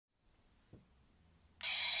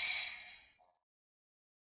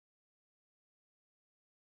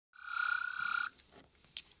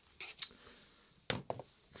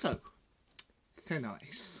So, Thin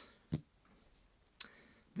Ice.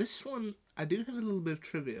 This one, I do have a little bit of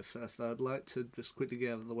trivia first that I'd like to just quickly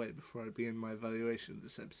get out of the way before I begin my evaluation of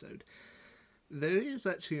this episode. There is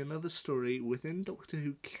actually another story within Doctor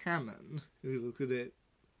Who canon, if you look at it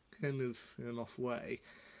kind of in an off way.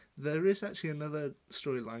 There is actually another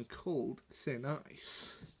storyline called Thin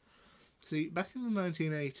Ice. See, back in the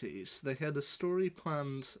 1980s, they had a story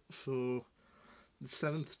planned for the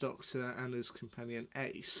Seventh Doctor and his companion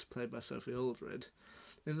Ace, played by Sophie Aldred,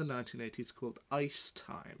 in the 1980s called Ice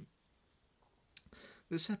Time.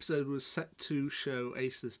 This episode was set to show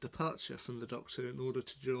Ace's departure from the Doctor in order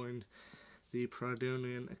to join the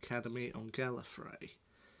Prydonian Academy on Gallifrey,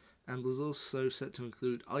 and was also set to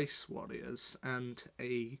include ice warriors and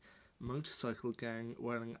a motorcycle gang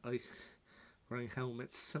wearing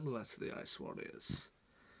helmets similar to the Ice Warriors.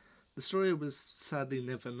 The story was sadly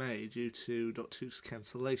never made due to Doctor Who's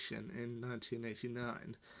cancellation in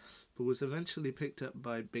 1989, but was eventually picked up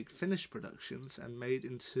by Big Finish Productions and made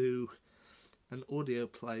into an audio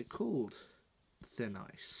play called Thin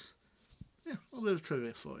Ice. Yeah, a little bit of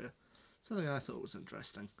trivia for you. Something I thought was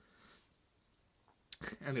interesting.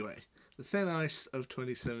 Anyway, the Thin Ice of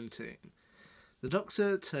 2017. The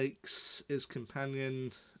Doctor takes his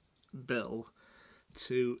companion Bill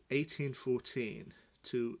to 1814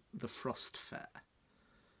 to the Frost Fair.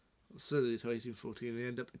 Specifically to 1814, they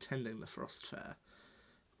end up attending the Frost Fair,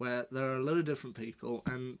 where there are a load of different people,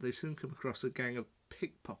 and they soon come across a gang of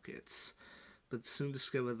pickpockets, but soon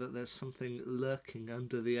discover that there's something lurking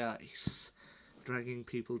under the ice, dragging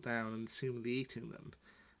people down and seemingly eating them,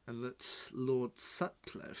 and that Lord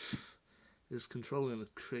Sutcliffe is controlling the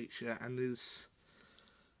creature and is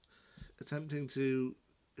attempting to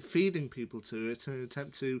feeding people to it in an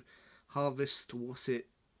attempt to harvest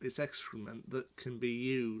its excrement that can be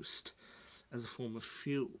used as a form of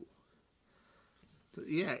fuel. So,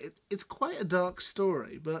 yeah, it's quite a dark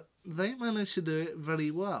story, but they managed to do it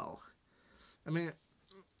very well. I mean,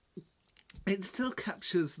 it still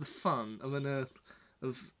captures the fun of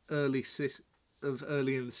early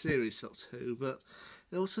in the series Doctor Who, but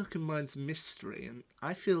it also combines mystery, and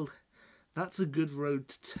I feel that's a good road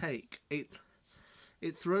to take. It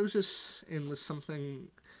throws us in with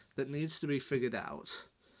something that needs to be figured out,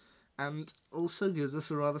 and also gives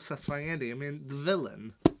us a rather satisfying ending. I mean, the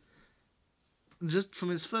villain, just from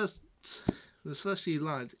his first few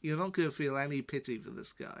lines, you're not going to feel any pity for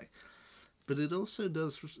this guy. But it also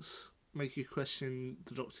does make you question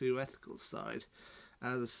the Doctor Who ethical side,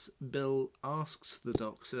 as Bill asks the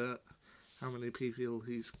Doctor how many people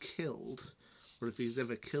he's killed, or if he's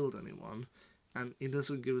ever killed anyone, and he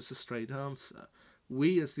doesn't give us a straight answer.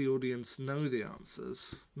 We as the audience know the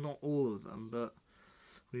answers, not all of them, but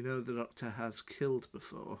we know the Doctor has killed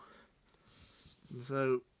before. And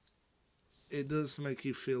so it does make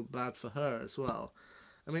you feel bad for her as well.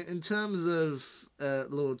 I mean, in terms of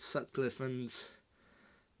Lord Sutcliffe and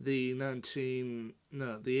the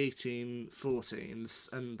 1814s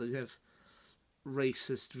and the kind of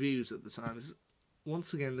racist views at the time,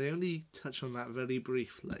 once again, they only touch on that very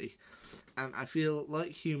briefly, and I feel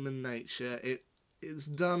like human nature, it's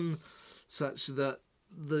done such that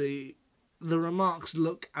the remarks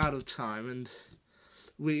look out of time, and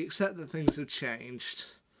we accept that things have changed.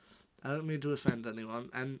 I don't mean to offend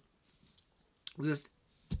anyone, and just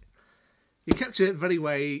you capture it in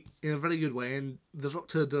a very good way, and the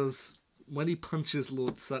Doctor does when he punches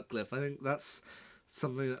Lord Sutcliffe. I think that's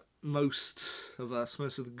something that most of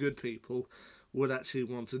the good people, would actually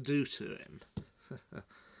want to do to him.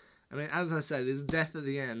 I mean, as I said, his death at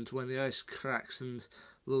the end, when the ice cracks and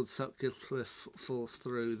Lord Sutcliffe falls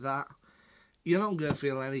through, that you're not going to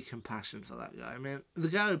feel any compassion for that guy. I mean, the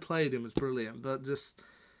guy who played him was brilliant, but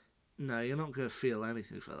no, you're not going to feel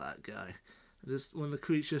anything for that guy. Just when the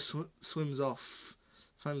creature finally swims off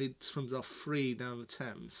free down the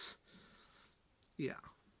Thames. Yeah,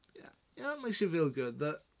 that makes you feel good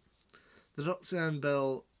that the Doctor and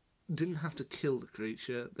Bell didn't have to kill the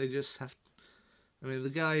creature. They just have. I mean,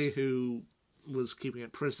 the guy who was keeping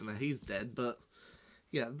it prisoner, he's dead, but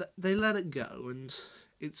yeah, they let it go, and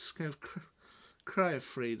it's kind of cry of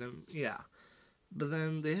freedom. Yeah, but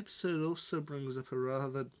then the episode also brings up a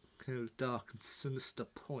rather kind of dark and sinister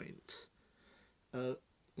point.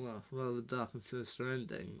 Rather dark and sinister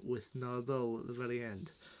ending with Nardole at the very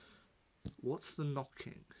end. What's the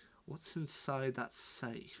knocking? What's inside that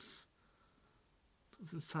safe?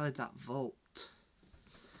 What's inside that vault?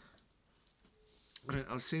 I mean,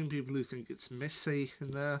 I've seen people who think it's Missy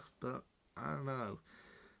in there, but I don't know.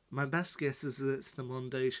 My best guess is that it's the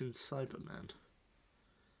Mondasian Cybermen.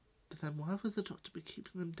 But then why would the Doctor be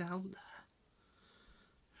keeping them down there?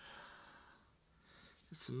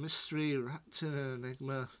 It's a mystery wrapped in an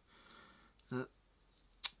enigma that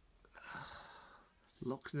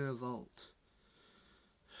locked in a vault.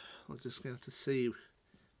 We're just going to have to see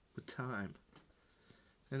with time.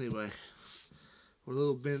 Anyway, we've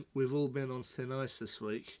all been on thin ice this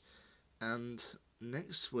week, and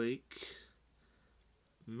next week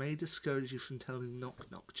may discourage you from telling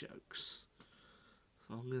knock-knock jokes.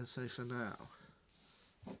 So I'm going to say for now,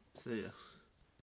 see ya.